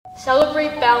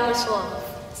Celebrate boundless love.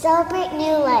 Celebrate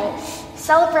new life.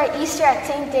 Celebrate Easter at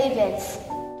St. David's.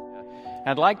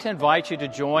 I'd like to invite you to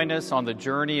join us on the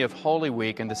journey of Holy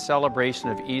Week and the celebration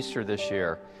of Easter this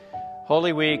year.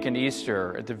 Holy Week and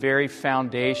Easter are at the very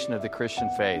foundation of the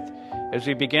Christian faith. As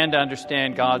we begin to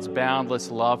understand God's boundless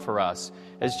love for us,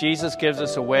 as Jesus gives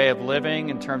us a way of living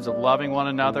in terms of loving one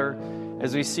another,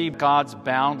 as we see God's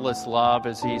boundless love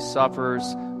as He suffers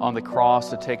on the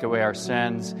cross to take away our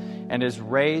sins and is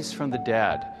raised from the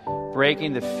dead,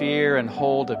 breaking the fear and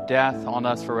hold of death on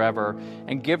us forever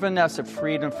and giving us a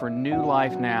freedom for new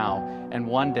life now and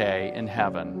one day in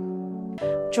heaven.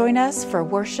 Join us for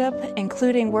worship,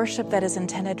 including worship that is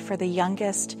intended for the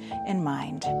youngest in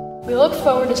mind. We look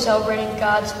forward to celebrating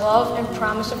God's love and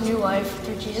promise of new life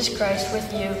through Jesus Christ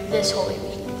with you this Holy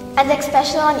Week. And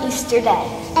especially on Easter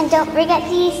Day. And don't forget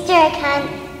the Easter egg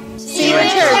hunt. See you in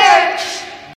church!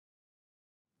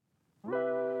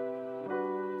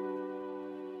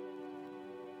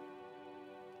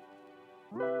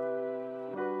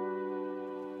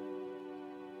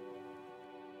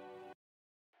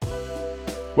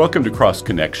 Welcome to Cross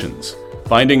Connections,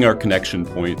 finding our connection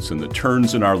points and the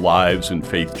turns in our lives and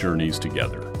faith journeys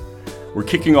together. We're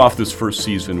kicking off this first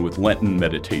season with Lenten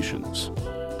meditations.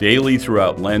 Daily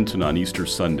throughout Lent and on Easter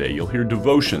Sunday, you'll hear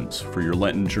devotions for your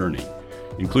Lenten journey,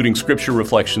 including scripture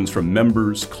reflections from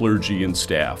members, clergy, and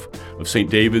staff of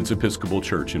St. David's Episcopal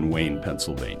Church in Wayne,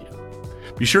 Pennsylvania.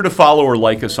 Be sure to follow or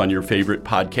like us on your favorite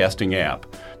podcasting app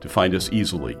to find us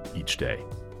easily each day.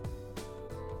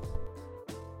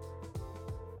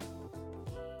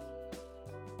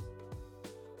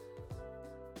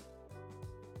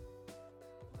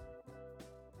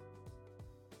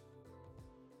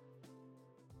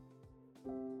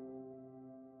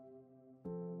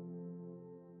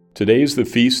 Today is the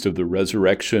feast of the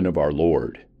resurrection of our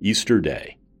Lord, Easter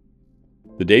Day.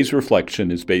 The day's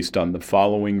reflection is based on the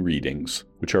following readings,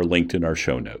 which are linked in our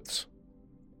show notes.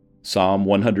 Psalm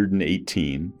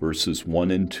 118, verses 1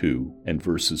 and 2, and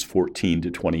verses 14 to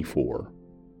 24.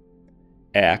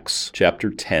 Acts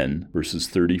chapter 10, verses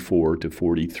 34 to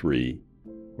 43,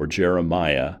 or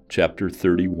Jeremiah chapter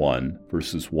 31,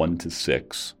 verses 1 to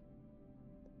 6.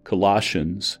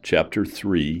 Colossians chapter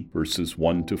 3, verses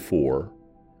 1 to 4,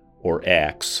 or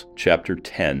Acts chapter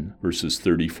 10, verses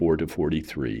 34 to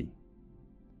 43.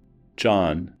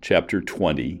 John chapter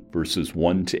 20, verses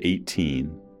 1 to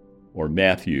 18, or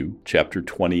Matthew chapter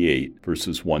 28,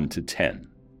 verses 1 to 10.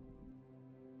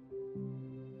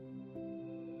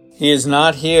 He is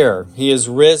not here. He is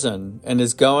risen and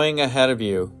is going ahead of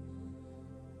you.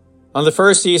 On the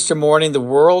first Easter morning, the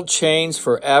world changed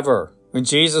forever when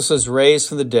Jesus was raised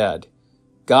from the dead.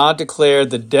 God declared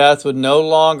that death would no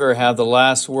longer have the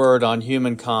last word on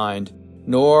humankind,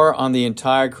 nor on the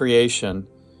entire creation.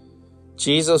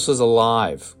 Jesus was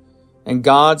alive, and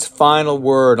God's final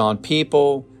word on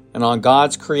people and on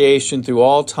God's creation through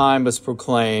all time was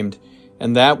proclaimed,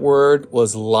 and that word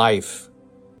was life.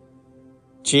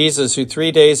 Jesus, who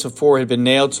 3 days before had been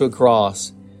nailed to a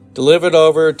cross, delivered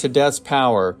over to death's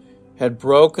power, had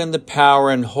broken the power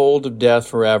and hold of death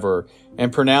forever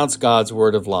and pronounced God's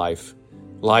word of life.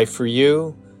 Life for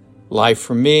you, life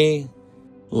for me,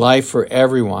 life for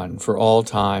everyone, for all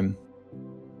time.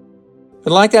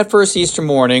 But like that first Easter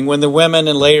morning, when the women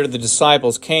and later the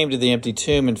disciples came to the empty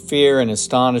tomb in fear and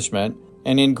astonishment,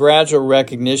 and in gradual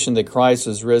recognition that Christ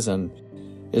was risen,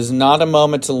 it is not a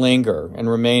moment to linger and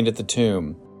remain at the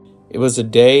tomb. It was a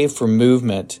day for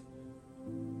movement.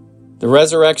 The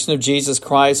resurrection of Jesus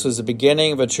Christ was the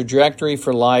beginning of a trajectory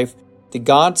for life that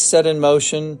God set in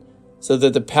motion so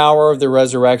that the power of the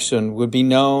resurrection would be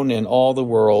known in all the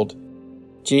world.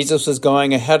 Jesus was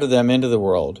going ahead of them into the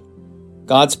world.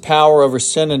 God's power over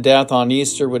sin and death on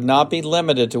Easter would not be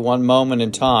limited to one moment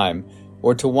in time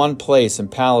or to one place in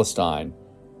Palestine.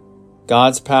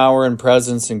 God's power and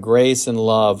presence and grace and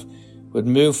love would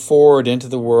move forward into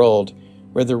the world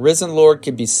where the risen Lord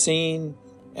could be seen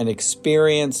and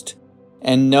experienced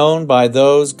and known by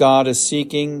those God is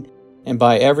seeking and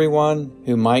by everyone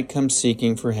who might come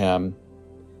seeking for Him.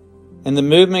 And the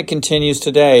movement continues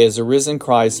today as the risen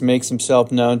Christ makes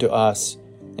Himself known to us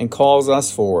and calls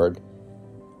us forward.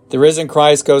 The risen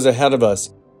Christ goes ahead of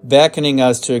us, beckoning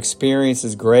us to experience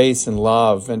His grace and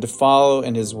love and to follow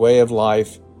in His way of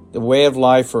life, the way of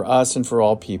life for us and for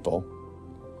all people.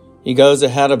 He goes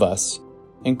ahead of us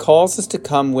and calls us to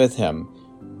come with Him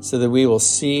so that we will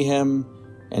see Him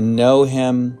and know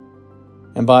Him,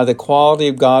 and by the quality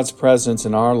of God's presence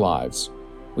in our lives,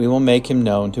 we will make Him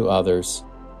known to others.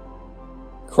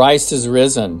 Christ is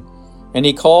risen, and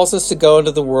He calls us to go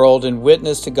into the world and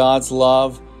witness to God's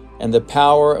love and the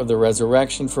power of the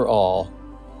resurrection for all.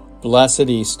 Blessed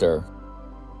Easter.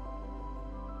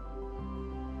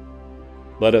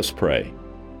 Let us pray.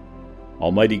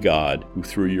 Almighty God, who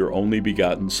through your only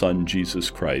begotten Son,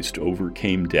 Jesus Christ,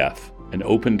 overcame death and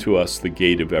opened to us the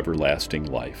gate of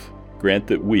everlasting life, grant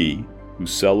that we, who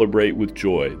celebrate with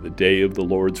joy the day of the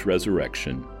Lord's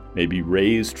resurrection, may be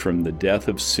raised from the death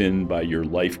of sin by your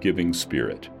life-giving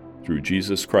Spirit, through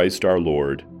Jesus Christ our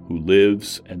Lord, who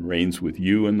lives and reigns with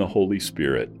you in the Holy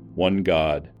Spirit, one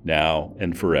God, now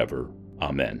and forever.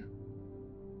 Amen.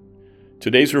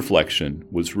 Today's reflection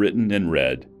was written and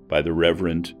read by the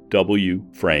Reverend W.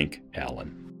 Frank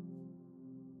Allen.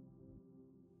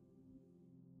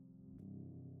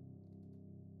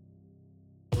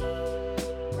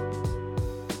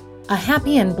 A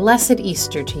happy and blessed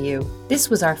Easter to you. This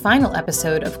was our final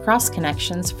episode of Cross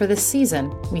Connections for this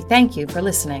season. We thank you for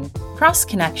listening. Cross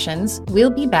Connections will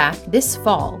be back this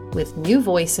fall with new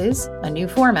voices, a new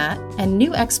format, and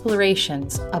new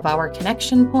explorations of our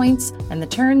connection points and the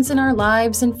turns in our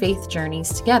lives and faith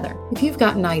journeys together. If you've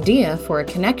got an idea for a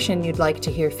connection you'd like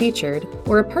to hear featured,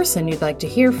 or a person you'd like to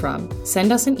hear from,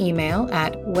 send us an email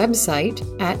at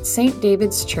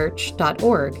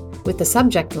website@stdavidschurch.org with the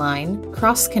subject line,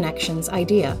 Cross Connections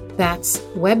Idea. That's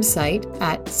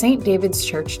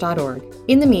website@stdavidschurch.org.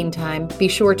 In the meantime, be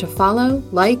sure to follow,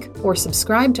 like, or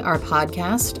subscribe to our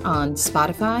podcast on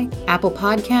Spotify, Apple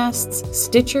Podcasts,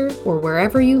 Stitcher, or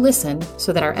wherever you listen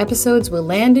so that our episodes will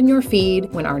land in your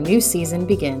feed when our new season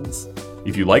begins.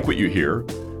 If you like what you hear,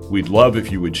 we'd love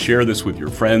if you would share this with your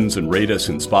friends and rate us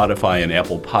in Spotify and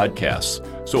Apple Podcasts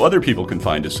so other people can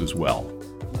find us as well.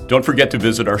 Don't forget to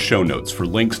visit our show notes for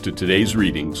links to today's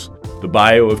readings, the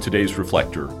bio of today's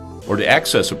reflector, or to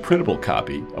access a printable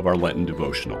copy of our Lenten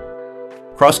devotional.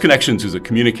 Cross Connections is a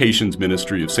communications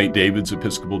ministry of St. David's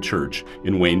Episcopal Church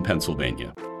in Wayne,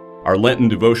 Pennsylvania. Our Lenten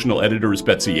devotional editor is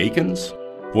Betsy Akins.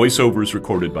 Voiceovers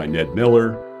recorded by Ned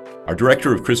Miller. Our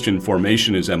director of Christian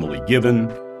formation is Emily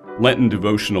Given. Lenten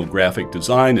devotional graphic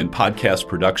design and podcast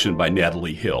production by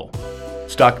Natalie Hill.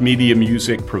 Stock media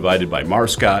music provided by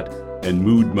Marscott and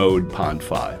Mood Mode Pond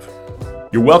 5.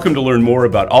 You're welcome to learn more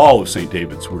about all of St.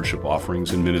 David's worship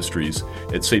offerings and ministries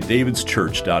at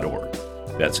stdavidschurch.org.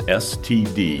 That's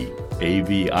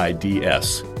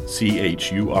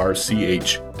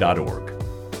stdavidschurch.org.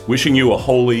 Wishing you a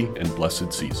holy and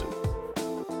blessed season.